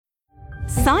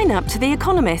Sign up to The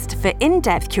Economist for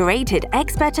in-depth curated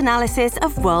expert analysis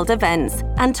of world events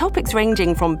and topics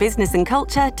ranging from business and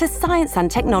culture to science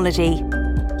and technology.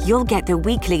 You'll get the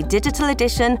weekly digital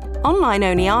edition,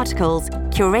 online-only articles,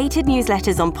 curated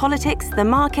newsletters on politics, the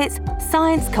markets,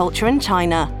 science, culture and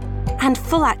China, and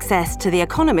full access to The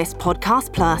Economist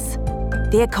Podcast Plus.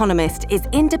 The Economist is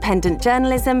independent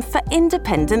journalism for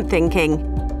independent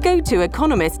thinking. Go to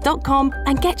economist.com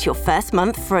and get your first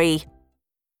month free.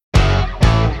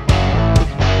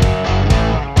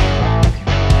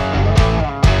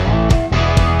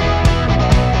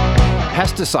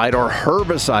 Pesticide or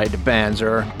herbicide bans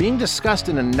are being discussed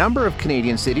in a number of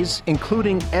Canadian cities,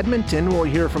 including Edmonton. We'll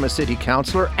hear from a city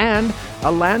councillor and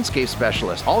a landscape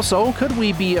specialist. Also, could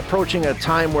we be approaching a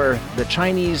time where the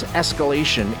Chinese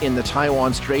escalation in the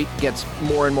Taiwan Strait gets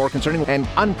more and more concerning and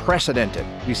unprecedented?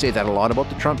 We say that a lot about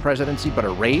the Trump presidency, but a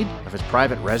raid of his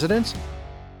private residence?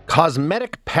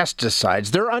 Cosmetic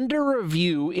pesticides, they're under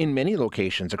review in many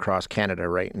locations across Canada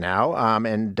right now.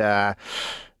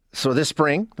 So this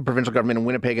spring, the provincial government in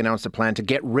Winnipeg announced a plan to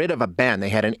get rid of a ban. They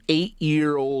had an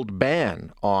 8-year-old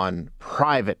ban on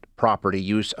private property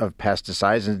use of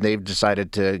pesticides, and they've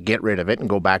decided to get rid of it and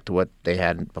go back to what they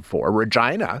had before.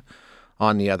 Regina,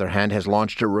 on the other hand, has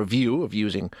launched a review of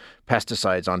using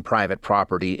pesticides on private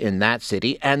property in that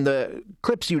city. And the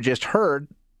clips you just heard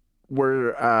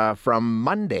were from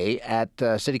Monday at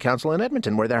City Council in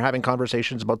Edmonton, where they're having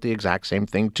conversations about the exact same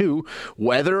thing too,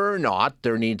 whether or not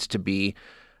there needs to be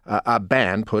a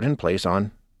ban put in place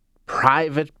on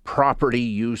private property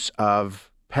use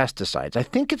of pesticides. I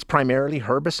think it's primarily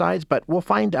herbicides, but we'll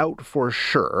find out for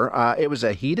sure. It was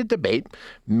a heated debate.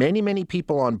 Many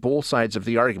people on both sides of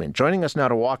the argument. Joining us now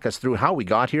to walk us through how we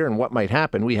got here and what might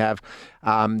happen, we have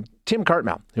Tim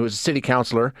Cartmell, who is a city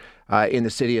councillor in the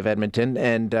city of Edmonton.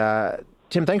 And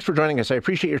Tim, thanks for joining us. I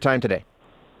appreciate your time today.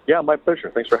 Yeah, my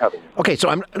pleasure. Thanks for having me. Okay,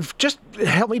 so just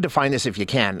help me define this if you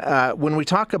can. When we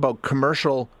talk about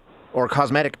commercial or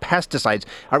cosmetic pesticides,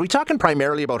 are we talking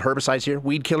primarily about herbicides here,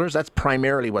 weed killers? That's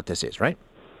primarily what this is, right?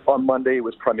 On Monday, it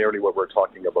was primarily what we're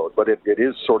talking about, but it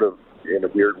is sort of, in a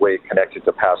weird way, connected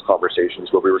to past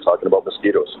conversations where we were talking about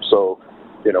mosquitoes. So,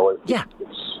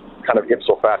 it's kind of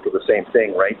ipso facto the same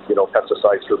thing, right?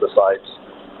 Pesticides,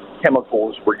 herbicides,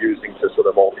 chemicals we're using to sort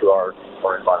of alter our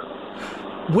environment.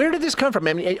 Where did this come from?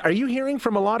 I mean, are you hearing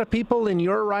from a lot of people in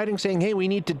your riding saying, hey, we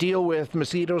need to deal with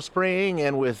mosquito spraying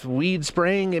and with weed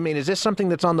spraying? I mean, is this something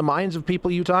that's on the minds of people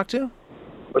you talk to?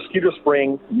 Mosquito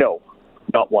spraying? No,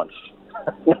 not once.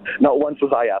 Not once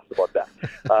was I asked about that.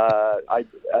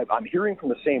 I'm hearing from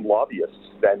the same lobbyists,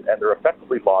 and they're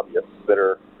effectively lobbyists that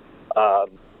are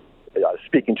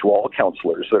speaking to all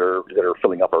councillors that are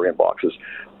filling up our inboxes.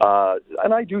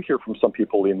 And I do hear from some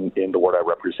people in the ward I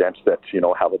represent that,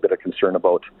 have a bit of concern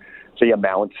about the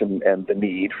amount and the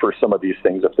need for some of these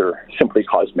things if they're simply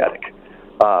cosmetic.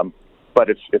 But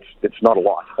it's not a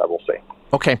lot, I will say.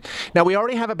 Okay. Now, we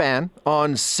already have a ban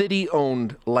on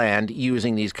city-owned land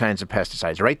using these kinds of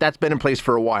pesticides, right? That's been in place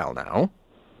for a while now.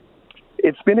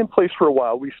 It's been in place for a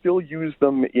while. We still use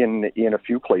them in a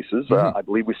few places. Mm-hmm. I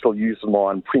believe we still use them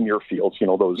on premier fields,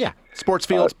 those... Yeah, sports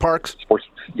fields, parks.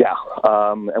 Yeah,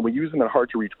 and we use them in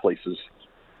hard-to-reach places,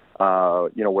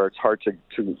 where it's hard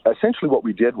to... Essentially what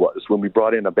we did was, when we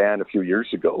brought in a ban a few years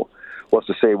ago, was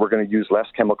to say we're going to use less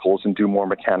chemicals and do more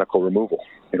mechanical removal,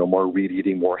 more weed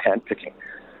eating, more hand picking.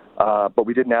 But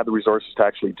we didn't have the resources to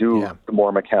actually do the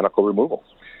more mechanical removal.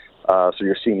 So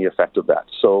you're seeing the effect of that.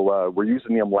 So we're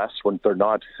using them less when they're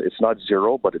not. It's not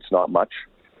zero, but it's not much.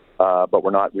 But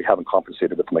we haven't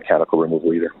compensated with the mechanical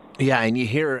removal either. Yeah,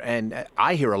 and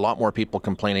I hear a lot more people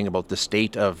complaining about the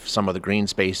state of some of the green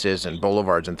spaces and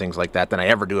boulevards and things like that than I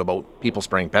ever do about people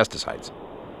spraying pesticides.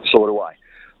 So do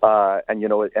I. And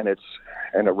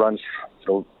it runs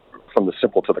from the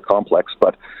simple to the complex.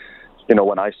 But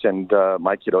when I send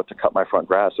my kid out to cut my front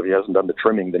grass, if he hasn't done the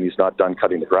trimming, then he's not done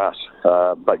cutting the grass.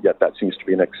 But yet that seems to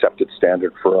be an accepted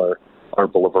standard for our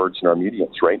boulevards and our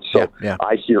medians, right? So yeah.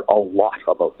 I hear a lot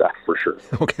about that for sure.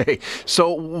 Okay.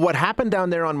 So what happened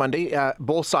down there on Monday,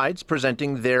 both sides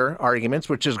presenting their arguments,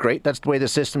 which is great. That's the way the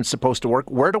system's supposed to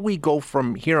work. Where do we go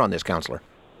from here on this, Councillor?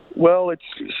 Well,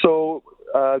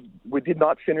 we did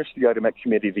not finish the item at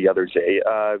committee the other day.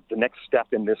 The next step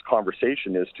in this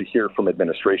conversation is to hear from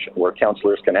administration, where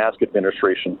councillors can ask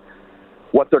administration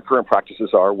what their current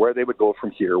practices are, where they would go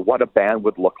from here, what a ban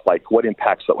would look like, what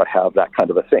impacts that would have, that kind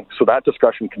of a thing. So that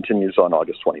discussion continues on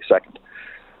August 22nd.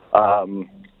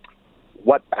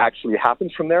 What actually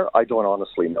happens from there, I don't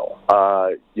honestly know.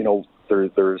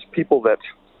 There's people that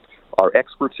are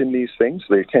experts in these things.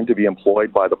 They tend to be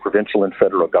employed by the provincial and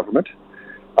federal government.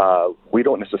 We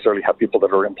don't necessarily have people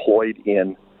that are employed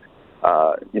in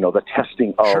the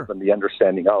testing of and the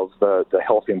understanding of the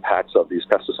health impacts of these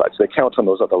pesticides. They count on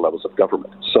those other levels of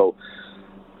government. So,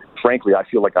 frankly, I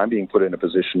feel like I'm being put in a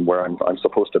position where I'm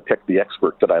supposed to pick the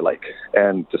expert that I like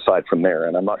and decide from there.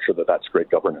 And I'm not sure that that's great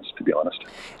governance, to be honest.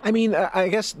 I mean, I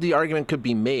guess the argument could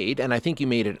be made, and I think you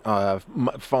made it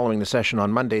following the session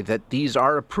on Monday, that these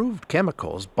are approved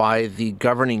chemicals by the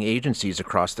governing agencies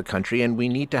across the country, and we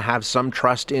need to have some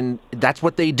trust in that's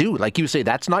what they do. Like you say,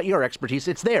 that's not your expertise,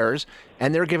 it's theirs,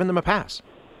 and they're giving them a pass.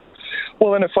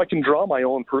 Well, and if I can draw my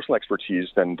own personal expertise,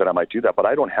 then I might do that. But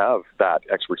I don't have that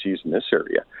expertise in this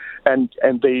area, and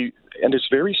it's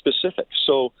very specific.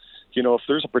 So, if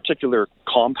there's a particular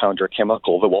compound or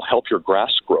chemical that will help your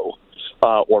grass grow,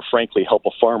 or frankly help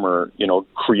a farmer,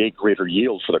 create greater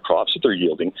yield for the crops that they're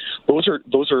yielding, those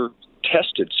are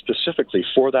tested specifically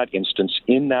for that instance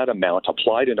in that amount,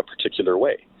 applied in a particular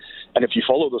way. And if you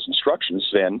follow those instructions,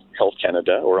 then Health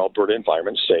Canada or Alberta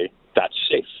Environment say that's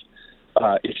safe.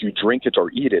 If you drink it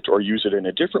or eat it or use it in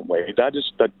a different way,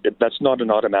 that's not an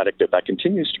automatic that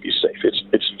continues to be safe.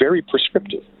 It's very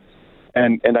prescriptive,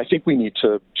 and I think we need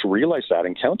to realize that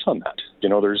and count on that.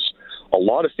 There's a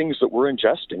lot of things that we're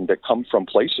ingesting that come from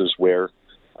places where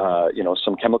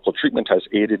some chemical treatment has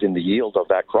aided in the yield of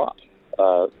that crop.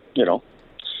 And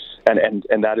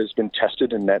that has been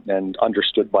tested and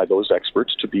understood by those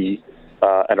experts to be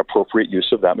an appropriate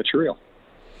use of that material.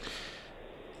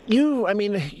 You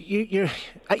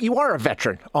are a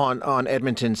veteran on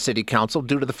Edmonton City Council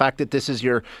due to the fact that this is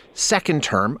your second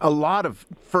term. A lot of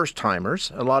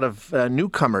first-timers, a lot of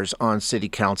newcomers on City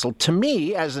Council. To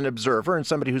me, as an observer and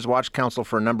somebody who's watched Council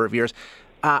for a number of years,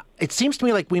 it seems to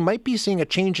me like we might be seeing a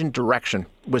change in direction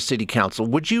with City Council.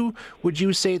 Would you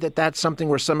say that that's something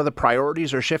where some of the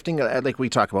priorities are shifting? Like we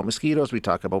talk about mosquitoes, we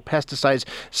talk about pesticides.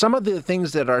 Some of the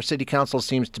things that our City Council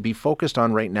seems to be focused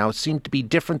on right now seem to be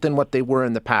different than what they were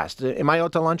in the past. Am I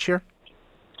out to lunch here?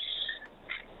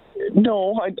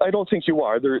 No, I don't think you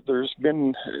are. There's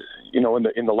been, in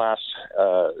the last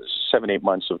 7-8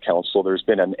 months of council, there's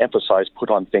been an emphasis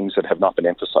put on things that have not been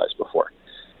emphasized before.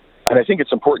 And I think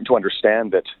it's important to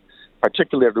understand that,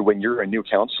 particularly when you're a new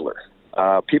councillor,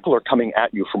 people are coming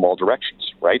at you from all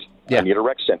directions, right? Yeah. I need a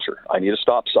rec center. I need a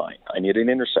stop sign. I need an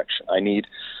intersection. I need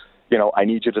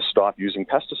you to stop using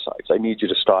pesticides. I need you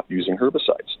to stop using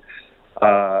herbicides.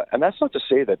 And that's not to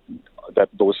say that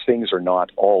those things are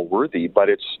not all worthy, but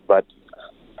I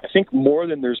think more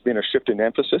than there's been a shift in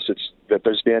emphasis, it's that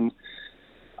there's been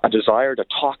a desire to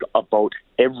talk about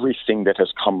everything that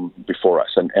has come before us,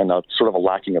 and a sort of a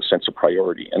lacking of sense of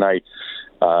priority. And I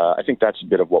think that's a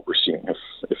bit of what we're seeing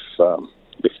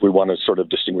if we want to sort of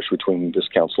distinguish between this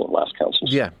council and last council.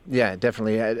 Yeah,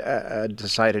 definitely a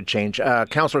decided change.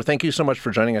 Councillor, thank you so much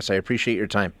for joining us. I appreciate your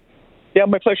time. Yeah,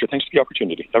 my pleasure. Thanks for the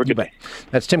opportunity. Have a good day.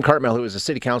 That's Tim Cartmel, who is a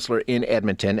city councillor in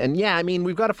Edmonton. And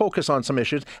we've got to focus on some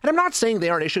issues. And I'm not saying they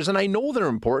aren't issues, and I know they're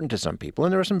important to some people.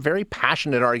 And there are some very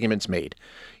passionate arguments made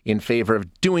in favor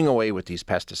of doing away with these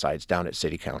pesticides down at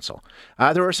City Council.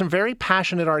 There are some very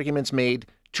passionate arguments made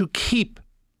to keep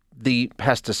the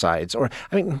pesticides,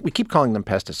 we keep calling them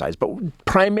pesticides, but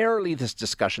primarily this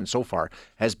discussion so far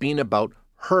has been about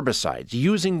herbicides,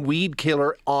 using weed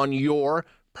killer on your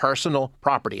personal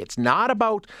property. It's not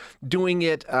about doing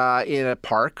it in a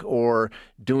park or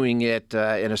doing it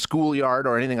in a schoolyard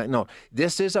or anything like that. No,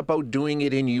 this is about doing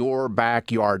it in your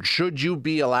backyard. Should you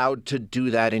be allowed to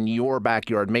do that in your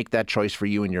backyard? Make that choice for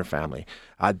you and your family.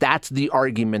 That's the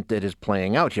argument that is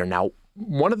playing out here. Now,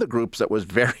 one of the groups that was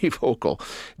very vocal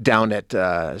down at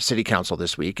City Council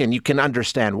this week, and you can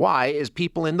understand why, is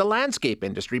people in the landscape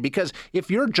industry. Because if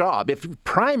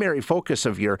primary focus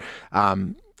of your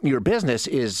business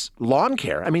is lawn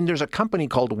care. There's a company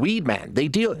called Weedman.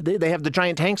 They have the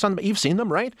giant tanks on them. You've seen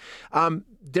them, right?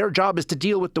 Their job is to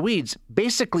deal with the weeds.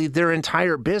 Basically, their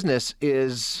entire business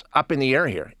is up in the air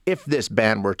here. If this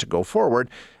ban were to go forward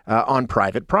on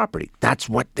private property, that's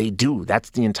what they do.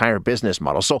 That's the entire business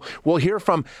model. So we'll hear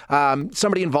from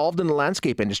somebody involved in the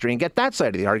landscape industry and get that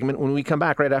side of the argument when we come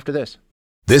back right after this.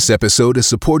 This episode is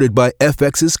supported by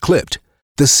FX's Clipped,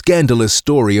 the scandalous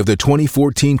story of the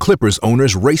 2014 Clippers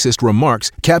owner's racist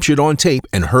remarks captured on tape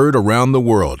and heard around the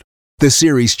world. The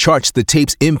series charts the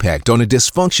tape's impact on a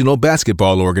dysfunctional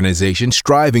basketball organization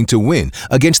striving to win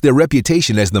against their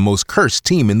reputation as the most cursed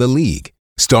team in the league.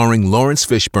 Starring Lawrence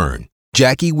Fishburne,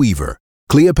 Jackie Weaver,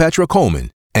 Cleopatra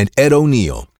Coleman, and Ed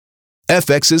O'Neill.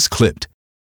 FX's Clipped.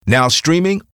 Now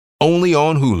streaming only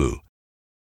on Hulu.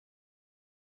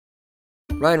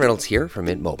 Ryan Reynolds here from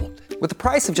Mint Mobile. With the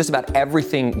price of just about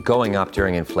everything going up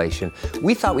during inflation,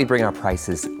 we thought we'd bring our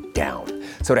prices down.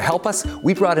 So to help us,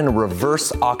 we brought in a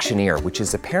reverse auctioneer, which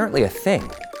is apparently a thing.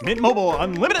 Mint Mobile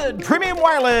Unlimited Premium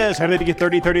Wireless. How to get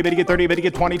 30, 30, bit to get 30, bit to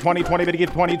get 20, 20, 20, bit to get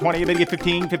 20, 20, bit to get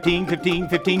 15, 15, 15,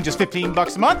 15, just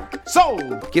 $15 a month?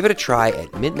 Sold! Give it a try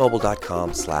at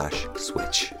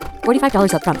mintmobile.com/switch.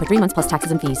 $45 up front for 3 months plus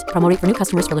taxes and fees. Promo rate for new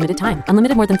customers for limited time.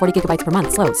 Unlimited more than 40 gigabytes per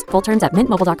month. Slows full terms at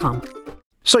mintmobile.com.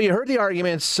 So you heard the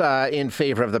arguments in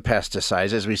favor of the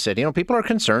pesticides. As we said, people are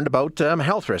concerned about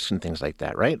health risks and things like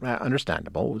that, right?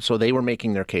 Understandable. So they were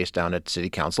making their case down at City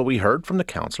Council. We heard from the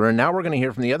councillor, and now we're going to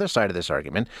hear from the other side of this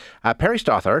argument. Perry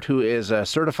Stothart, who is a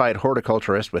certified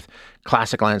horticulturist with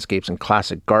Classic Landscapes and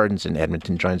Classic Gardens in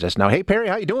Edmonton, joins us now. Hey, Perry,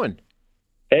 how you doing?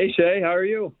 Hey, Shay, how are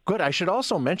you? Good. I should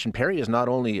also mention Perry is not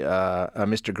only a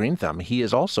Mr. Green Thumb, he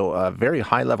is also a very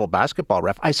high-level basketball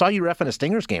ref. I saw you ref in a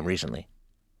Stingers game recently.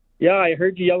 Yeah, I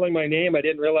heard you yelling my name. I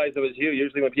didn't realize it was you.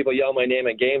 Usually when people yell my name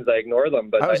at games, I ignore them,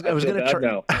 but I was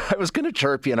going to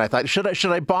chirp you, and I thought, should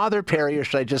I bother Perry or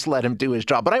should I just let him do his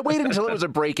job? But I waited until it was a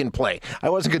break in play.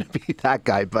 I wasn't going to be that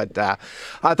guy, but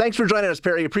thanks for joining us,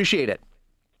 Perry. Appreciate it.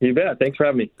 You bet. Thanks for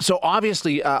having me. So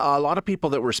obviously, a lot of people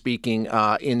that were speaking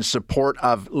in support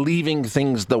of leaving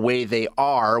things the way they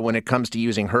are when it comes to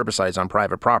using herbicides on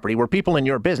private property were people in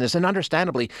your business. And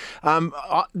understandably,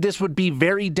 this would be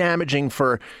very damaging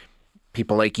for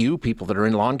people like you, people that are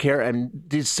in lawn care. And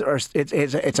it's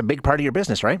a big part of your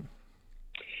business, right?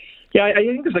 Yeah, I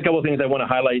think there's a couple of things I want to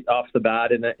highlight off the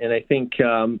bat. And I think,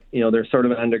 there's sort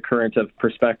of an undercurrent of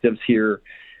perspectives here.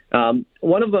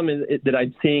 One of them that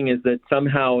I'm seeing is that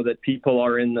somehow that people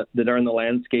are in the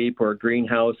landscape or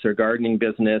greenhouse or gardening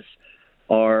business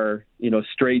are,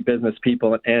 straight business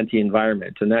people and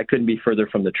anti-environment. And that couldn't be further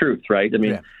from the truth, right? I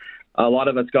mean, A lot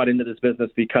of us got into this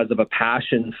business because of a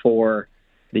passion for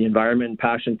the environment,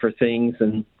 passion for things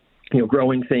and,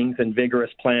 growing things and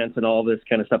vigorous plants and all this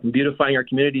kind of stuff. And beautifying our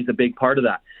community is a big part of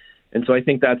that. And so I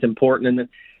think that's important.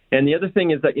 And the other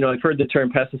thing is that, I've heard the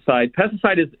term pesticide.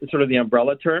 Pesticide is sort of the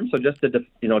umbrella term. So just to,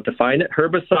 define it,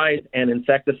 herbicides and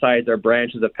insecticides are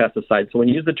branches of pesticides. So when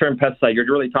you use the term pesticide, you're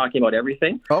really talking about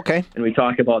everything. Okay. And we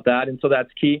talk about that. And so that's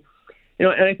key. And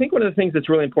I think one of the things that's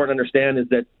really important to understand is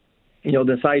that,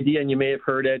 this idea, and you may have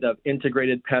heard it, of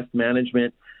integrated pest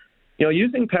management.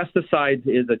 Using pesticides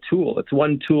is a tool. It's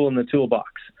one tool in the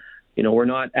toolbox. We're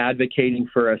not advocating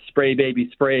for a spray, baby,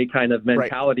 spray kind of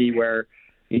mentality where,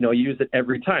 use it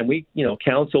every time. We,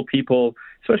 counsel people,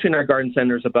 especially in our garden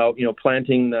centers, about,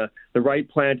 planting the right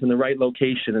plant in the right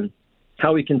location and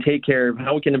how we can take care of,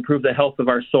 how we can improve the health of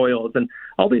our soils and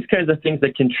all these kinds of things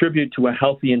that contribute to a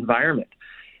healthy environment.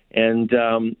 And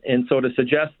so to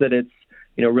suggest that it's,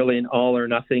 really an all or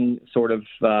nothing sort of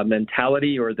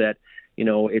mentality or that,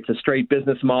 it's a straight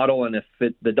business model, and if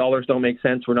the dollars don't make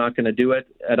sense, we're not going to do it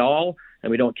at all,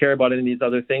 and we don't care about any of these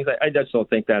other things. I just don't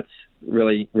think that's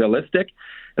really realistic.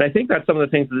 And I think that's some of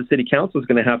the things that the City Council is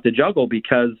going to have to juggle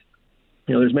because,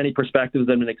 there's many perspectives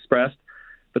that have been expressed.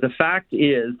 But the fact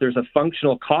is there's a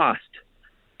functional cost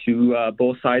to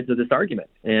both sides of this argument.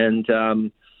 And,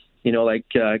 like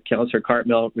Councillor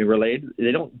Cartmell relayed,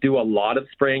 they don't do a lot of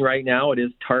spraying right now. It is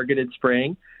targeted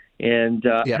spraying. And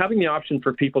having the option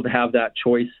for people to have that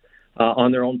choice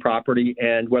on their own property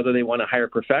and whether they want to hire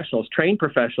professionals, trained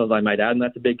professionals, I might add, and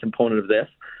that's a big component of this.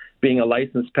 Being a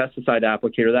licensed pesticide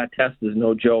applicator, that test is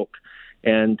no joke.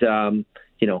 And,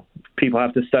 people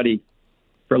have to study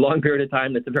for a long period of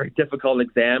time. It's a very difficult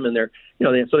exam, and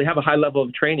so they have a high level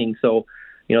of training. So,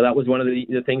 that was one of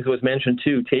the things that was mentioned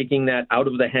too. Taking that out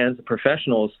of the hands of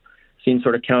professionals seems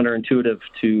sort of counterintuitive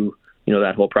to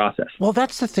that whole process. Well,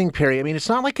 that's the thing, Perry. I mean, it's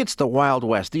not like it's the Wild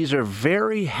West. These are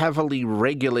very heavily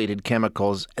regulated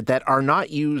chemicals that are not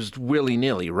used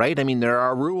willy-nilly, right? I mean, there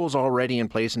are rules already in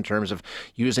place in terms of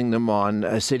using them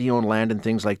on city-owned land and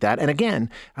things like that. And again,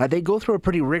 they go through a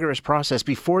pretty rigorous process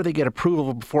before they get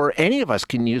approval, before any of us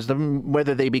can use them,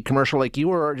 whether they be commercial like you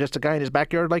or just a guy in his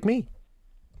backyard like me.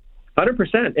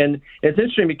 100%. And it's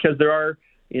interesting because there are,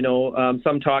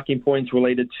 some talking points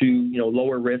related to,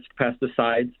 lower risk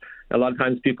pesticides. A lot of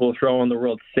times people throw on the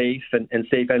word safe, and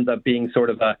safe ends up being sort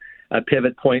of a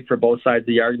pivot point for both sides of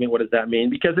the argument. What does that mean?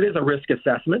 Because it is a risk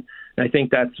assessment. And I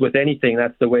think that's with anything,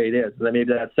 that's the way it is. And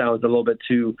maybe that sounds a little bit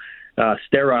too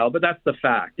sterile, but that's the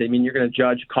fact. I mean, you're going to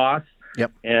judge costs,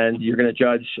 and you're going to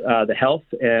judge the health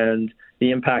and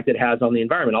the impact it has on the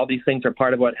environment. All these things are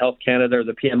part of what Health Canada, or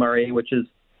the PMRA, which is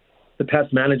the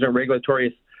Pest Management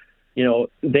Regulatory,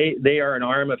 they are an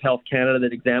arm of Health Canada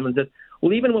that examines it.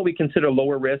 Well, even what we consider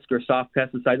lower risk or soft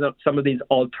pesticides, some of these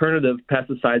alternative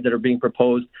pesticides that are being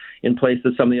proposed in place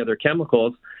of some of the other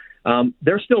chemicals,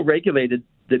 they're still regulated,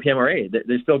 the PMRA.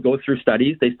 They still go through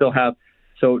studies. They still have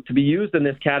So to be used in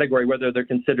this category, whether they're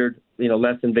considered,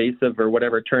 less invasive or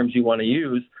whatever terms you want to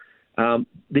use,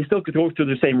 they still go through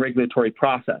the same regulatory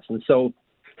process. And so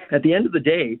at the end of the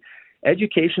day,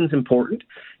 education is important,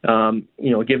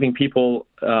 giving people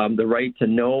the right to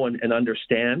know and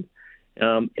understand.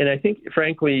 And I think,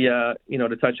 frankly,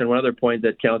 to touch on one other point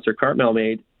that Councillor Cartmell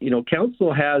made,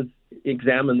 Council has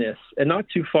examined this and not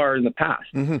too far in the past.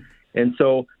 Mm-hmm. And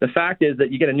so the fact is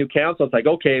that you get a new council, it's like,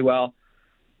 okay, well,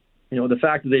 the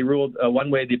fact that they ruled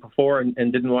one way before and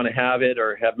didn't want to have it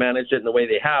or have managed it in the way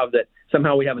they have, that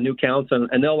somehow we have a new council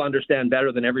and they'll understand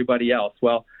better than everybody else.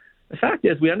 Well, the fact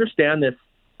is we understand this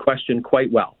question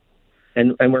quite well,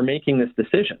 and we're making this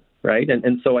decision, right?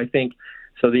 And so I think,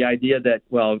 the idea that,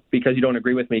 well, because you don't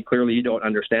agree with me, clearly you don't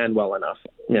understand well enough.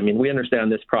 I mean, we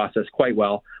understand this process quite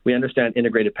well. We understand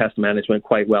integrated pest management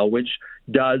quite well, which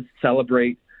does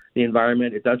celebrate the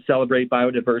environment. It does celebrate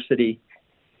biodiversity,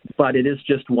 but it is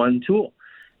just one tool.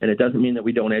 And it doesn't mean that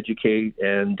we don't educate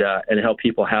and help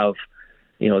people have,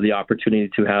 the opportunity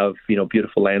to have,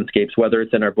 beautiful landscapes, whether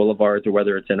it's in our boulevards or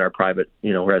whether it's in our private,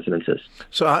 residences.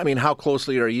 So, I mean, how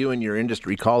closely are you and your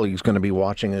industry colleagues going to be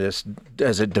watching this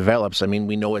as it develops? I mean,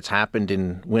 we know it's happened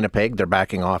in Winnipeg. They're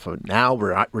backing off of it now.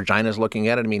 Regina's looking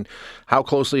at it. I mean, how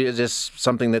closely is this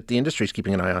something that the industry is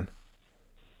keeping an eye on?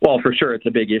 Well, for sure, it's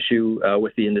a big issue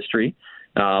with the industry.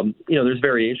 There's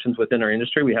variations within our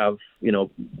industry. We have,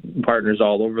 partners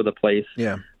all over the place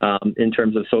in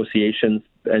terms of associations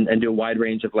and do a wide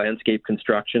range of landscape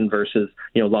construction versus,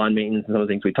 lawn maintenance and some of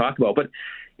the things we talk about. But,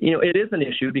 it is an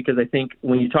issue because I think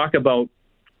when you talk about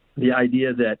the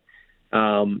idea that,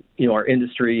 our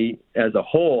industry as a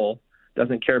whole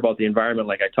doesn't care about the environment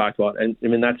like I talked about, and I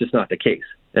mean, that's just not the case.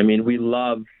 I mean, we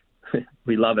love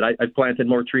it. I've planted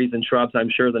more trees and shrubs, I'm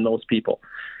sure, than most people.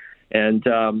 And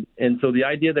so the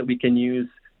idea that we can use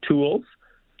tools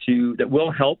that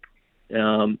will help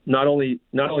not only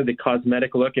the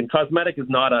cosmetic look, and cosmetic is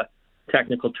not a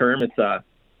technical term, it's a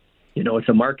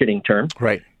marketing term.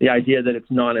 Right. The idea that it's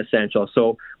non-essential.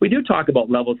 So we do talk about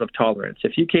levels of tolerance.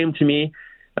 If you came to me,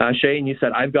 Shay, and you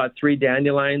said, I've got 3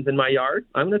 dandelions in my yard,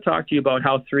 I'm going to talk to you about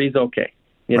how 3 is okay.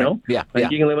 You know? Yeah. You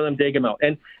can live with them, dig them out.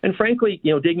 And frankly,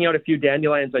 digging out a few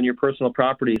dandelions on your personal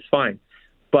property is fine,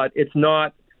 but it's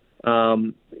not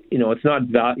valuable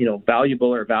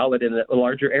or valid in a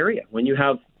larger area. When you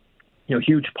have,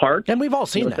 huge parks, and we've all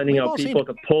seen that. Sending out people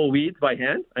to pull weeds by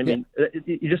hand. I mean,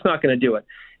 you're just not going to do it.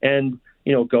 And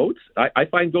goats, I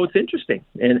find goats interesting,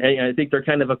 and I think they're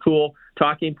kind of a cool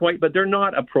talking point, but they're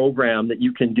not a program that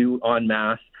you can do en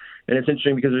masse. And it's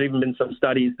interesting because there's even been some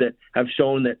studies that have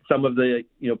shown that some of the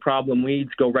problem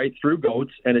weeds go right through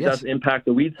goats, and it doesn't impact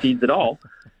the weed seeds at all.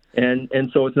 And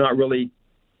so it's not really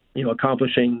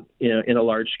accomplishing in a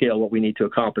large scale what we need to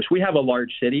accomplish. We have a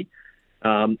large city,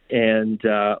 and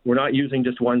we're not using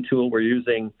just one tool. We're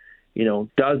using,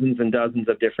 dozens and dozens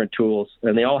of different tools,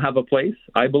 and they all have a place,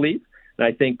 I believe. And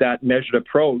I think that measured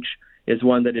approach is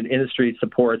one that an industry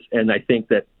supports, and I think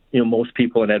that most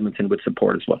people in Edmonton would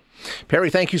support as well. Perry,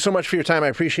 thank you so much for your time. I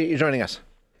appreciate you joining us.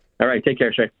 All right, take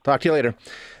care, Shay. Talk to you later.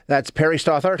 That's Perry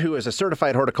Stothart, who is a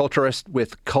certified horticulturist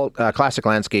with Classic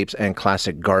Landscapes and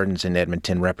Classic Gardens in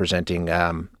Edmonton, representing,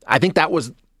 I think that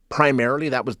was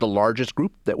the largest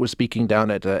group that was speaking down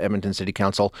at Edmonton City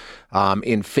Council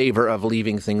in favor of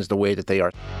leaving things the way that they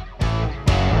are.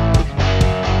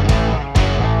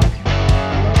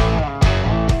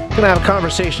 Going to have a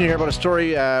conversation here about a story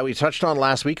we touched on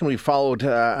last week, and we followed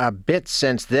a bit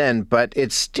since then, but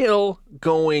it's still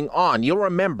going on. You'll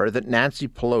remember that Nancy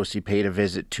Pelosi paid a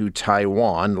visit to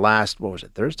Taiwan last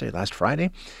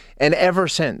Friday? And ever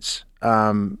since,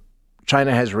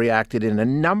 China has reacted in a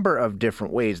number of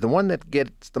different ways. The one that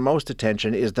gets the most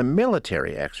attention is the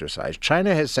military exercise.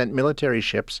 China has sent military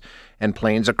ships and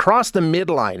planes across the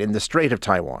midline in the Strait of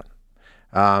Taiwan.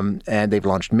 And they've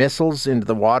launched missiles into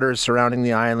the waters surrounding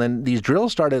the island. These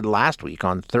drills started last week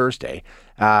on Thursday,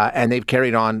 and they've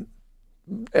carried on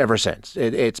ever since.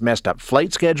 It's messed up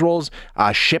flight schedules,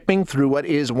 shipping through what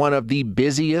is one of the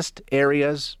busiest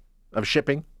areas of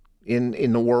shipping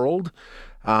in the world.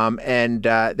 And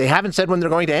they haven't said when they're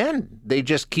going to end. They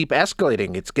just keep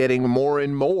escalating. It's getting more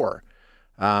and more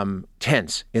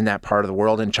tense in that part of the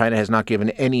world, and China has not given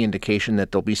any indication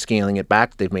that they'll be scaling it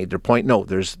back. They've made their point. No,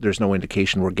 there's no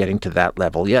indication we're getting to that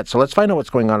level yet. So let's find out what's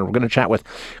going on. We're going to chat with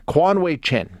Quanwei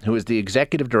Chen, who is the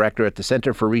executive director at the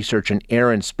Center for Research in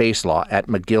Air and Space Law at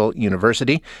McGill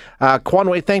University.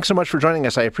 Quanwei, thanks so much for joining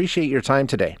us. I appreciate your time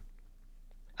today.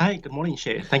 Hi, good morning,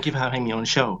 Shay. Thank you for having me on the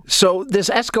show. So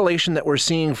this escalation that we're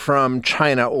seeing from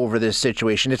China over this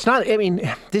situation,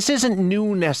 this isn't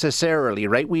new necessarily,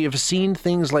 right? We have seen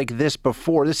things like this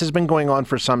before. This has been going on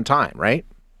for some time, right?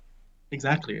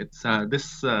 Exactly. It's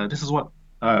this is what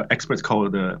experts call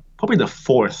probably the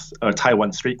fourth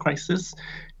Taiwan Strait crisis.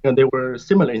 There were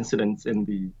similar incidents in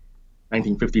the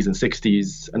 1950s and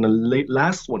 60s, and the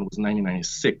last one was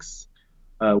 1996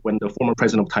 when the former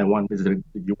president of Taiwan visited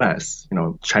the U.S.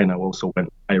 China also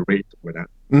went irate over that,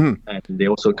 and they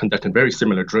also conducted very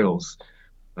similar drills.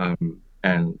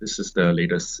 And this is the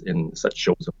latest in such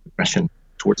shows of aggression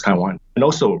towards Taiwan and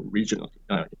also regional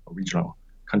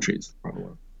countries around the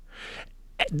world.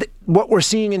 What we're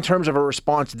seeing in terms of a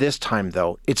response this time,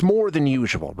 though, it's more than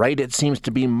usual, right? It seems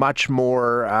to be much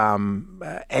more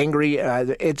angry.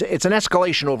 It's an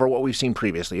escalation over what we've seen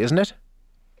previously, isn't it?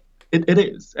 It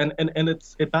is, and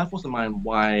it baffles the mind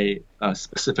why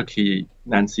specifically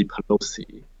Nancy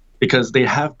Pelosi, because they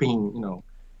have been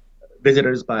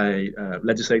visitors by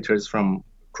legislators from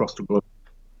across the globe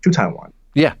to Taiwan.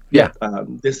 Yeah.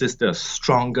 This is the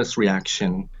strongest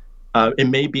reaction. It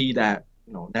may be that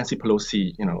Nancy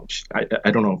Pelosi,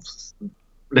 I don't know if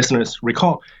listeners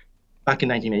recall, back in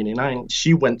 1989,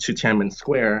 she went to Tiananmen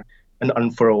Square and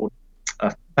unfurled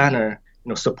a banner,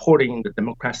 supporting the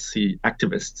democracy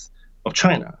activists of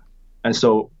China. And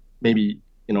so maybe,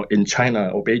 in China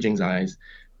or Beijing's eyes,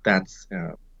 that's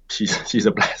she's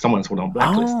a someone's put on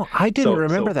blacklist. Oh, I didn't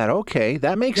remember that. Okay,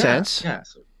 that makes sense. Yeah.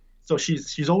 So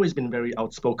she's always been very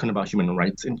outspoken about human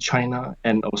rights in China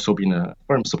and also been a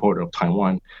firm supporter of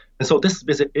Taiwan. And so this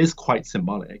visit is quite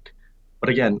symbolic. But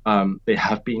again, there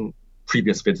have been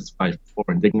previous visits by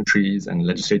foreign dignitaries and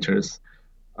legislators.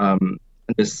 And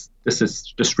this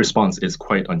response is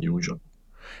quite unusual.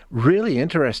 Really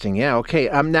interesting. Yeah. Okay.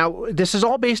 Now this is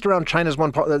all based around China's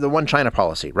the one China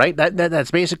policy, right?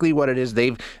 That's basically what it is.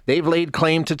 They've laid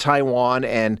claim to Taiwan,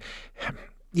 and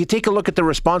you take a look at the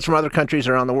response from other countries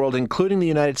around the world, including the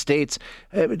United States.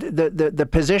 The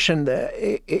position,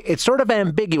 it's sort of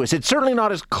ambiguous. It's certainly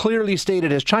not as clearly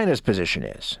stated as China's position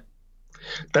is.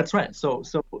 That's right. So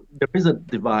there is a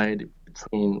divide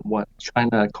between what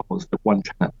China calls the one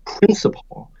China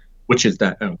principle, which is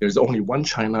that there's only one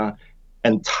China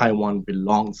and Taiwan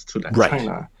belongs to that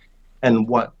China, and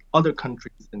what other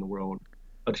countries in the world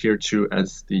adhere to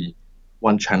as the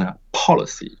one China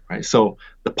policy, right? So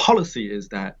the policy is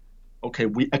that, okay,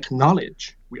 we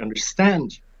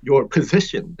understand your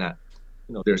position that,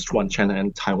 there's one China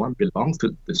and Taiwan belongs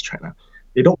to this China.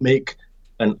 They don't make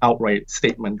an outright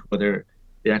statement whether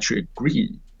they actually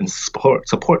agree and support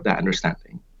that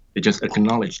understanding. They just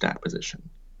acknowledge that position.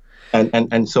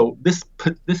 And so this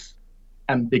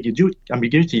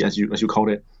ambiguity, as you called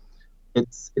it,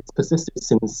 it's persisted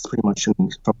since pretty much from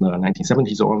the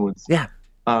 1970s onwards. Yeah.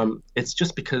 It's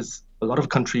just because a lot of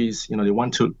countries, they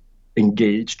want to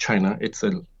engage China. It's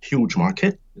a huge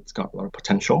market. It's got a lot of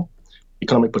potential,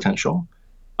 economic potential.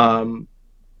 And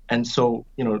so,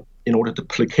 in order to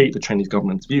placate the Chinese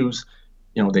government's views,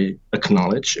 they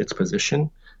acknowledge its position.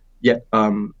 Yet,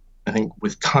 I think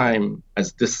with time,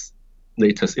 as this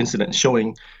latest incident is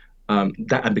showing,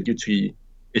 that ambiguity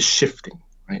is shifting,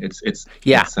 right? It's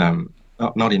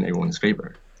not in everyone's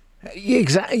favor.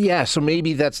 Exactly. Yeah. So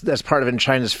maybe that's part of it. And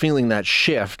China's feeling that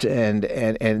shift, and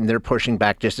they're pushing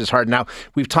back just as hard. Now,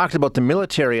 we've talked about the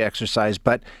military exercise,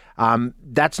 but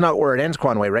that's not where it ends,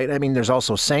 Quanwei, right? I mean, there's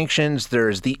also sanctions.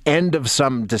 There's the end of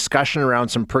some discussion around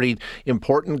some pretty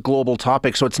important global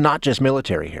topics. So it's not just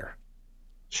military here.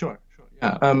 Sure.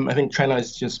 Yeah. I think China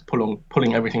is just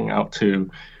pulling everything out to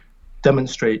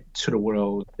demonstrate to the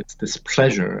world its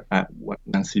displeasure at what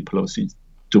Nancy Pelosi is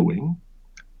doing.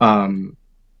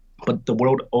 But the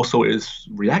world also is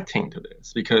reacting to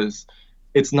this, because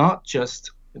it's not just,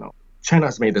 China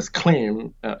has made this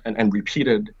claim and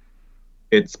repeated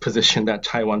its position that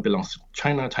Taiwan belongs to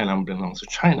China, Taiwan belongs to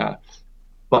China.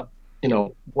 But,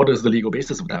 what is the legal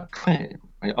basis of that claim?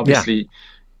 Right? Obviously,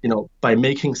 by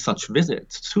making such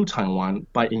visits to Taiwan,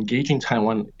 by engaging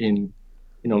Taiwan in,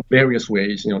 various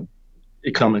ways,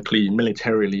 economically,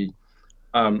 militarily,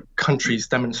 countries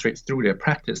demonstrate through their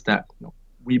practice that,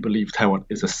 we believe Taiwan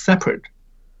is a separate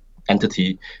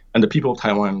entity, and the people of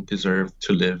Taiwan deserve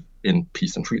to live in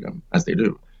peace and freedom, as they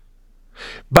do.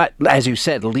 But as you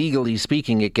said, legally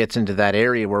speaking, it gets into that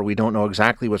area where we don't know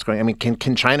exactly what's going on. I mean,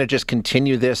 can China just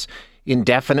continue this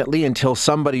indefinitely until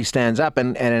somebody stands up?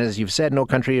 And as you've said, no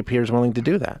country appears willing to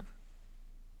do that.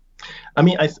 I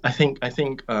mean, I think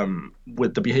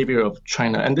with the behavior of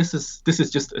China, and this is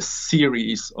just a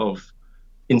series of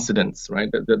incidents,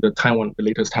 right? The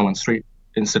latest Taiwan Strait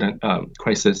incident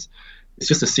crisis. It's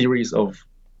just a series of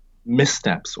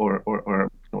missteps or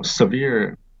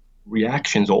severe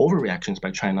reactions or overreactions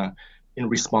by China in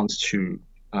response to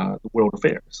the world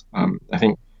affairs. I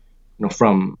think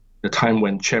from the time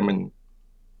when Chairman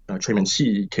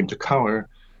Xi came to power,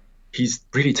 he's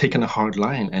really taken a hard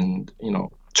line and,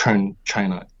 turned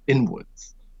China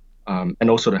inwards. And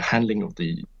also the handling of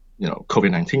the,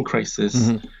 COVID-19 crisis,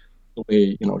 the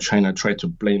way, China tried to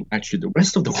blame actually the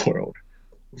rest of the world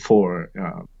for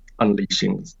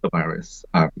unleashing the virus.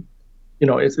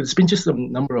 It's been just a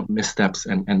number of missteps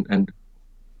and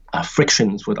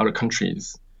frictions with other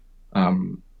countries.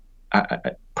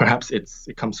 Perhaps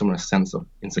it comes from a sense of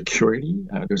insecurity.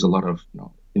 There's a lot of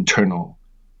internal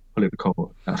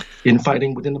political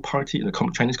infighting within the party, the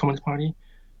Chinese Communist Party.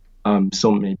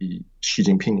 So maybe Xi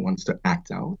Jinping wants to act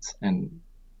out and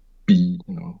be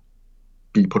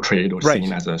portrayed or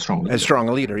seen as a strong leader. A strong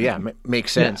leader, yeah,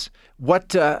 makes sense.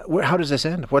 Yeah. How does this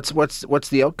end? What's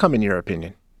the outcome in your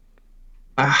opinion?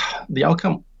 The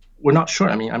outcome, we're not sure.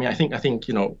 I mean, I think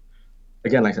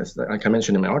again, like I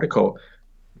mentioned in my article,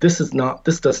 this does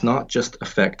not just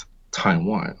affect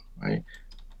Taiwan, right?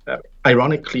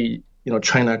 Ironically,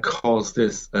 China calls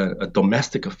this a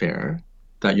domestic affair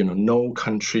that no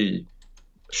country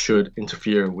should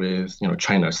interfere with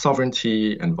China's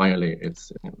sovereignty and violate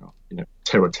its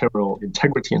territorial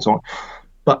integrity and so on.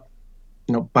 But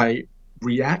by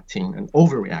reacting and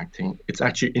overreacting, it's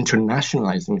actually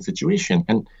internationalizing the situation.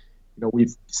 And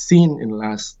we've seen in the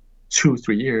last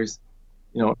 2-3 years,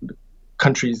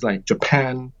 countries like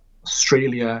Japan,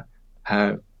 Australia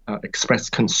have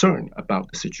expressed concern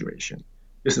about the situation.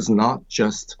 This is not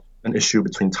just an issue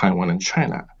between Taiwan and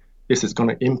China. This is going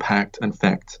to impact and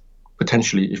affect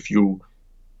potentially, if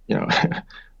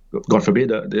God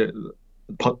forbid, an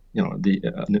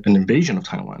invasion of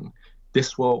Taiwan.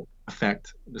 This will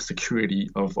affect the security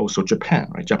of also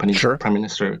Japan, right? Japanese Prime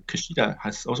Minister Kishida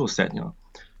has also said, the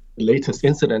latest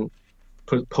incident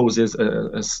poses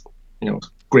a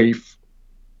grave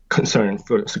concern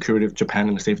for the security of Japan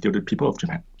and the safety of the people of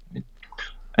Japan. Right?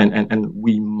 And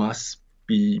we must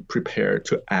be prepared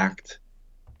to act,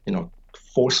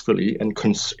 forcefully and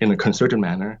in a concerted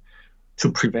manner to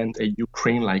prevent a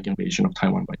Ukraine-like invasion of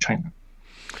Taiwan by China.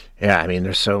 Yeah, I mean,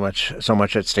 there's so much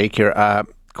at stake here.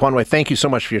 Quan Wei, thank you so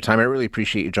much for your time. I really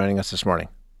appreciate you joining us this morning.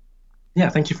 Yeah,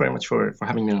 thank you very much for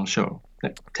having me on the show.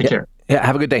 Take care. Yeah,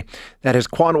 have a good day. That is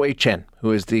Quan Wei Chen,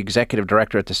 who is the Executive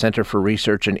Director at the Center for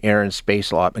Research in Air and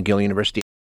Space Law at McGill University.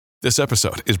 This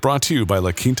episode is brought to you by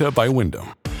La Quinta by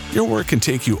Wyndham. Your work can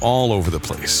take you all over the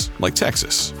place, like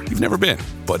Texas. You've never been,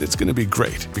 but it's going to be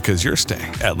great because you're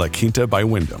staying at La Quinta by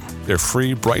Wyndham. Their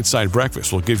free Bright Side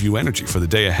breakfast will give you energy for the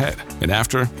day ahead. And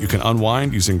after, you can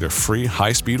unwind using their free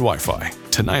high-speed Wi-Fi.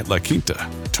 Tonight, La Quinta.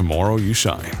 Tomorrow, you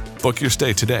shine. Book your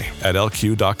stay today at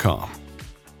lq.com.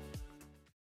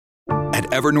 At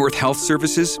Evernorth Health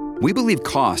Services, we believe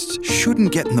costs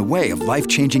shouldn't get in the way of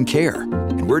life-changing care.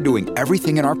 And we're doing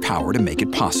everything in our power to make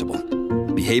it possible.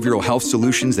 Behavioral health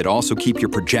solutions that also keep your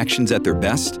projections at their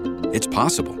best? It's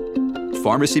possible.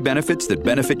 Pharmacy benefits that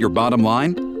benefit your bottom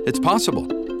line? It's possible.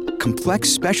 Complex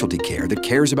specialty care that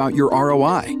cares about your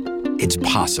ROI? It's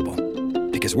possible.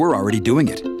 Because we're already doing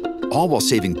it. All while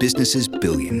saving businesses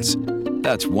billions.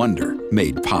 That's Wonder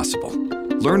made possible.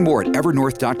 Learn more at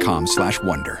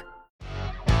evernorth.com/wonder.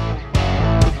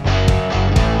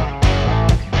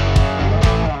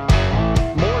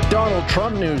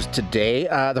 Trump news today.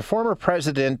 The former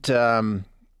president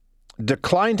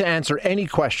declined to answer any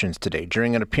questions today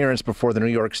during an appearance before the New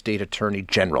York State Attorney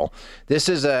General. This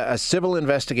is a civil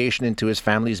investigation into his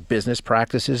family's business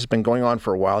practices. It's been going on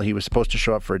for a while. He was supposed to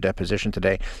show up for a deposition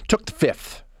today. Took the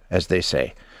fifth, as they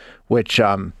say, which,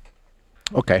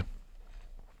 okay,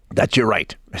 that's your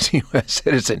right. As a U.S.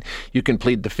 citizen, you can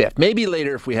plead the fifth. Maybe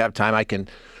later, if we have time, I can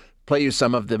play you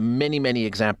some of the many, many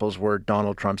examples where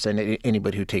Donald Trump said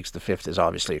anybody who takes the fifth is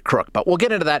obviously a crook. But we'll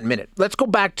get into that in a minute. Let's go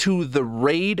back to the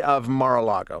raid of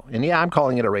Mar-a-Lago. And yeah, I'm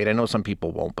calling it a raid. I know some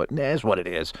people won't, but it's what it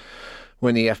is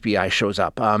when the FBI shows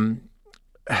up.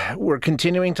 We're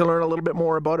continuing to learn a little bit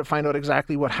more about it, find out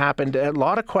exactly what happened. A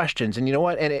lot of questions. And you know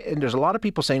what? And there's a lot of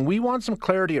people saying, we want some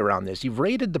clarity around this. You've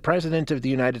raided the President of the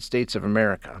United States of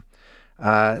America.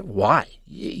 Why?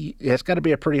 It's got to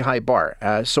be a pretty high bar.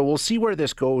 So we'll see where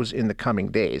this goes in the coming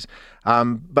days.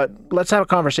 But let's have a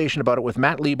conversation about it with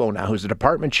Matt Lebo now, who's the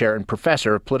department chair and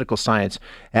professor of political science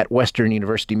at Western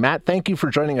University. Matt, thank you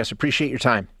for joining us. Appreciate your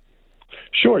time.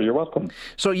 Sure, you're welcome.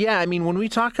 So, yeah, I mean, when we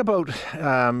talk about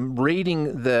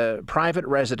raiding the private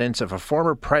residence of a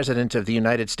former president of the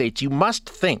United States, you must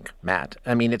think, Matt,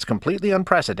 I mean, it's completely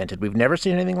unprecedented. We've never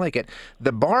seen anything like it.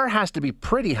 The bar has to be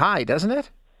pretty high, doesn't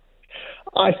it?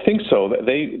 I think so.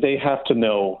 They have to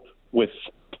know with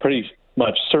pretty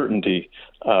much certainty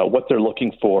what they're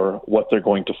looking for, what they're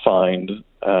going to find,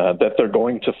 that they're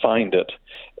going to find it,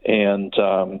 and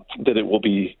that it will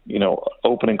be,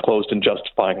 open and closed and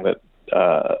justifying that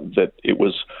that it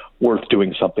was worth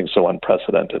doing something so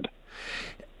unprecedented.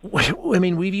 I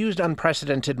mean, we've used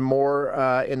unprecedented more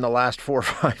in the last 4 or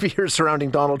 5 years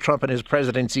surrounding Donald Trump and his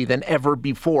presidency than ever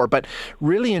before. But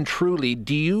really and truly,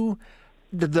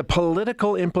 the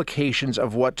political implications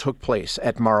of what took place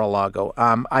at Mar-a-Lago,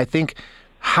 I think,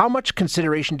 how much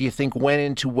consideration do you think went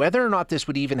into whether or not this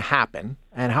would even happen,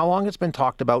 and how long it's been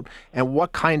talked about, and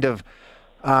what kind of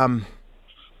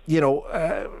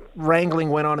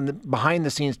wrangling went on behind the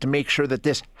scenes to make sure that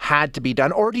this had to be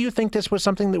done? Or do you think this was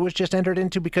something that was just entered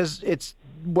into because it's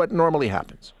what normally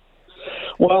happens?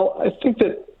 Well, I think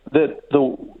that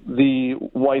the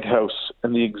White House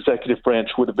and the executive branch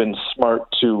would have been smart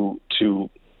to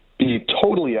be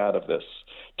totally out of this,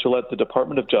 to let the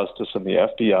Department of Justice and the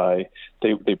FBI,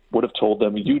 they would have told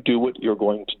them, you do what you're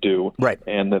going to do. Right.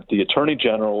 And that the Attorney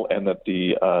General and that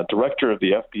the Director of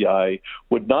the FBI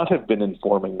would not have been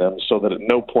informing them, so that at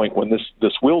no point when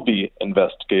this will be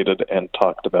investigated and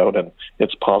talked about, and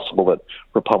it's possible that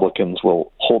Republicans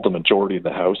will hold the majority in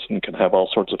the House and can have all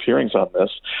sorts of hearings on this,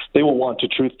 they will want to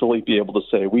truthfully be able to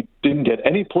say, we didn't get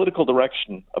any political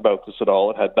direction about this at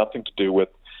all. It had nothing to do with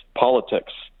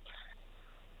politics.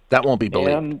 That won't be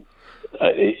believed. And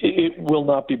it will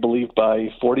not be believed by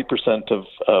 40%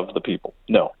 of the people.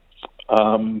 No.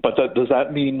 But does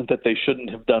that mean that they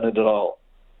shouldn't have done it at all?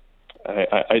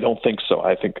 I don't think so.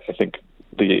 I think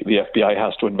the FBI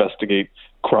has to investigate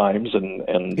crimes,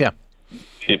 and yeah.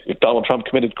 If Donald Trump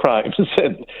committed crimes,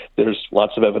 and there's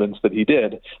lots of evidence that he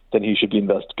did, then he should be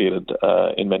investigated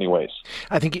in many ways.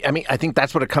 I think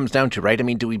that's what it comes down to, right? I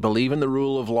mean, do we believe in the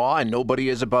rule of law and nobody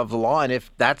is above the law? And if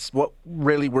that's what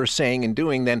really we're saying and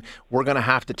doing, then we're going to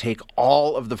have to take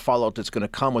all of the fallout that's going to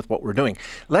come with what we're doing.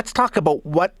 Let's talk about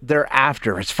what they're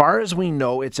after. As far as we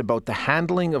know, it's about the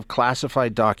handling of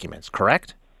classified documents,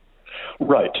 correct?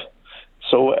 Right.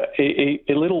 So a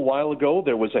little while ago,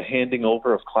 there was a handing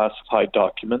over of classified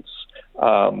documents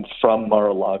from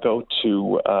Mar-a-Lago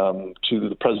to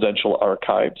the presidential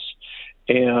archives.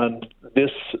 And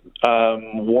this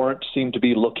warrant seemed to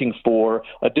be looking for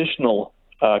additional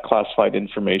classified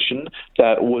information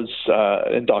that was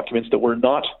in documents that were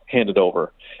not handed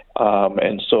over.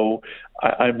 And so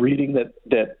I'm reading that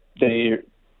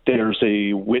there's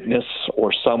a witness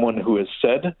or someone who has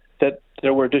said that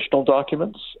there were additional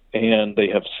documents, and they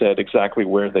have said exactly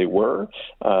where they were.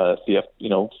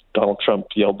 Donald Trump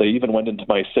yelled, "They even went into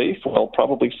my safe." Well,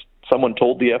 probably someone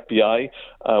told the FBI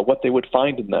what they would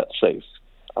find in that safe.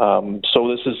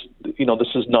 So this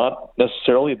is not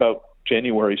necessarily about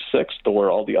January 6th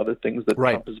or all the other things that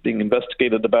Trump is being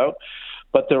investigated about,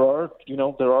 but there are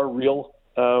real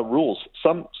rules.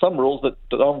 Some rules that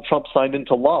Donald Trump signed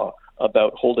into law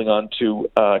about holding on to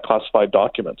classified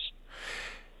documents.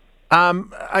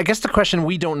 I guess the question,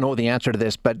 we don't know the answer to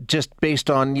this, but just based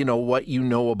on, what you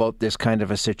know about this kind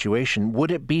of a situation,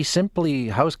 would it be simply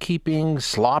housekeeping,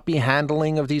 sloppy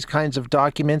handling of these kinds of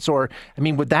documents? Or,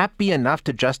 would that be enough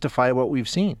to justify what we've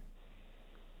seen?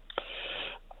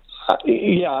 That's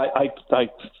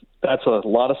a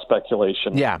lot of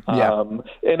speculation. Yeah.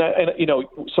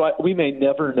 We may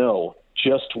never know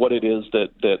just what it is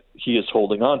that he is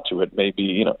holding on to. It may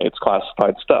be, it's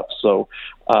classified stuff. So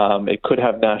it could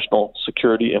have national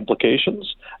security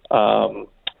implications.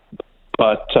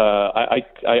 But I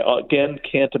again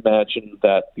can't imagine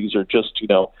that these are just,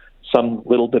 some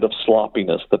little bit of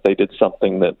sloppiness, that they did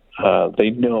something that they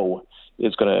know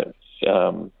is going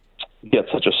to get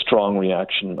such a strong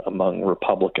reaction among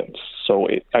Republicans. So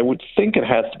I would think it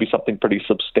has to be something pretty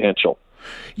substantial.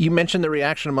 You mentioned the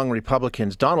reaction among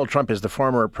Republicans. Donald Trump is the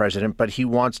former president, but he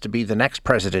wants to be the next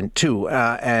president too.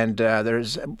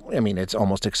 It's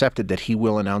almost accepted that he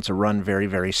will announce a run very,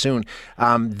 very soon.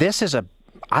 This is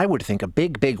I would think, a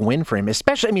big, big win for him,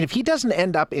 especially, if he doesn't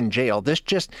end up in jail, this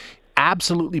just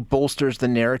absolutely bolsters the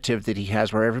narrative that he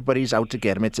has where everybody's out to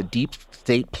get him. It's a deep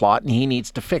state plot and he needs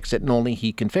to fix it, and only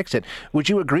he can fix it. Would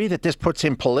you agree that this puts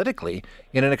him politically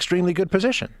in an extremely good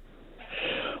position?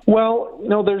 Well,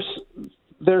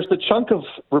 there's the chunk of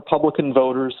Republican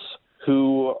voters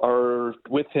who are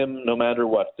with him no matter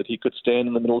what, that he could stand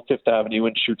in the middle of Fifth Avenue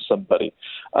and shoot somebody.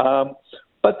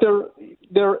 But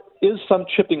there is some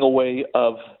chipping away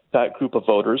of that group of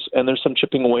voters, and there's some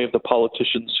chipping away of the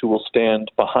politicians who will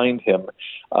stand behind him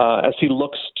as he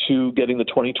looks to getting the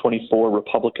 2024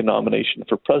 Republican nomination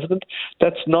for president.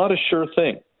 That's not a sure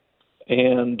thing.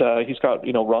 And he's got,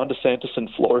 Ron DeSantis in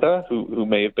Florida, who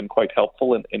may have been quite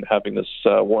helpful in having this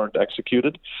warrant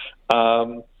executed.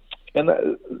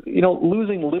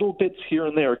 Losing little bits here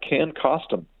and there can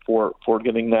cost him for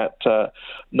getting that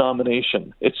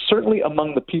nomination. It's certainly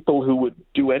among the people who would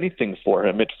do anything for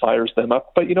him. It fires them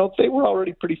up. But, they were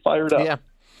already pretty fired up. Yeah.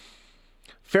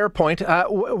 Fair point.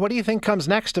 What do you think comes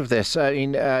next of this? I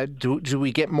mean, do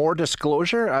we get more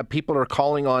disclosure? People are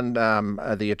calling on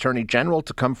the Attorney General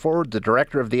to come forward, the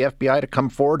Director of the FBI to come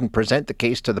forward and present the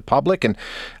case to the public, and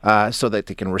so that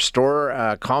they can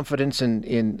restore confidence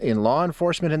in law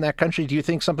enforcement in that country. Do you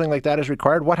think something like that is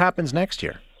required? What happens next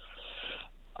year?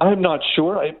 I'm not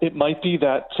sure. It might be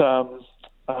that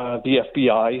the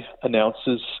FBI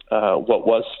announces what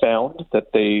was found,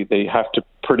 that they have to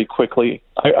pretty quickly.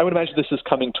 I would imagine this is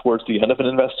coming towards the end of an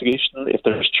investigation. If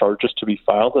there's charges to be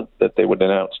filed, that they would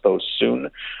announce those soon.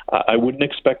 I wouldn't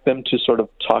expect them to sort of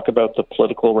talk about the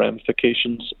political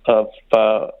ramifications of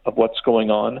what's going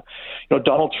on.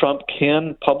 Donald Trump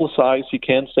can publicize. He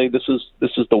can say this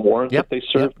is the warrant that they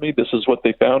served me. This is what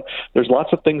they found. There's lots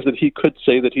of things that he could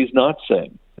say that he's not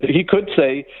saying. He could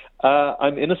say,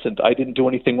 I'm innocent. I didn't do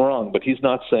anything wrong, but he's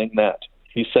not saying that.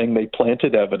 He's saying they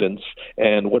planted evidence.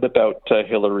 And what about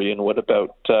Hillary? And what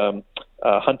about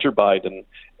Hunter Biden?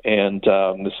 And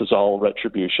this is all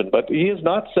retribution. But he has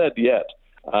not said yet,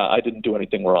 I didn't do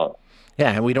anything wrong.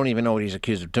 Yeah, and we don't even know what he's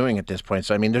accused of doing at this point.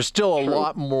 So, I mean, there's still a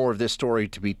lot more of this story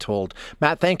to be told.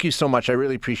 Matt, thank you so much. I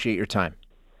really appreciate your time.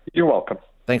 You're welcome.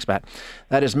 Thanks, Matt.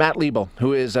 That is Matt Liebel,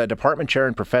 who is a department chair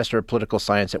and professor of political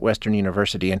science at Western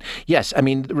University. And yes, I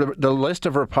mean, the list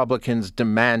of Republicans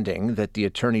demanding that the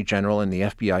Attorney General and the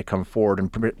FBI come forward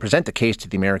and present the case to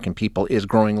the American people is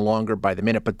growing longer by the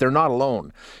minute. But they're not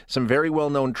alone. Some very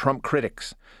well-known Trump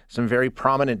critics, some very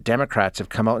prominent Democrats have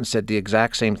come out and said the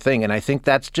exact same thing. And I think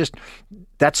that's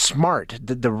smart.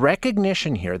 The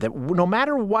recognition here that no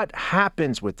matter what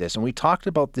happens with this, and we talked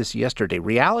about this yesterday,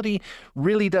 reality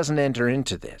really doesn't enter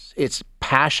into this. It's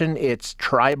passion, it's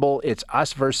tribal, it's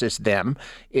us versus them.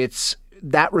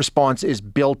 That response is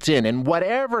built in, and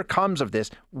whatever comes of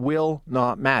this will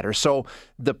not matter. So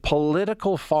the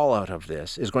political fallout of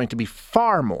this is going to be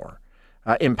far more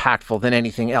impactful than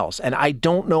anything else. And I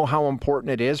don't know how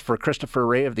important it is for Christopher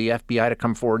Wray of the FBI to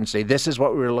come forward and say, this is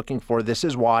what we were looking for, this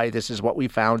is why, this is what we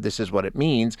found, this is what it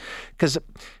means. Because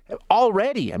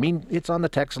already, I mean, it's on the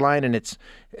text line, and it's,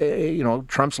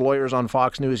 Trump's lawyers on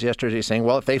Fox News yesterday saying,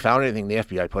 well, if they found anything, the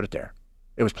FBI put it there.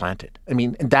 It was planted. I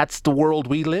mean, and that's the world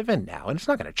we live in now, and it's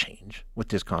not going to change with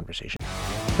this conversation.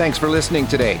 Thanks for listening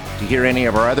today. To hear any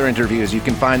of our other interviews, you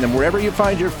can find them wherever you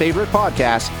find your favorite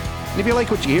podcasts. And if you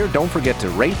like what you hear, don't forget to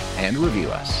rate and review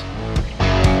us.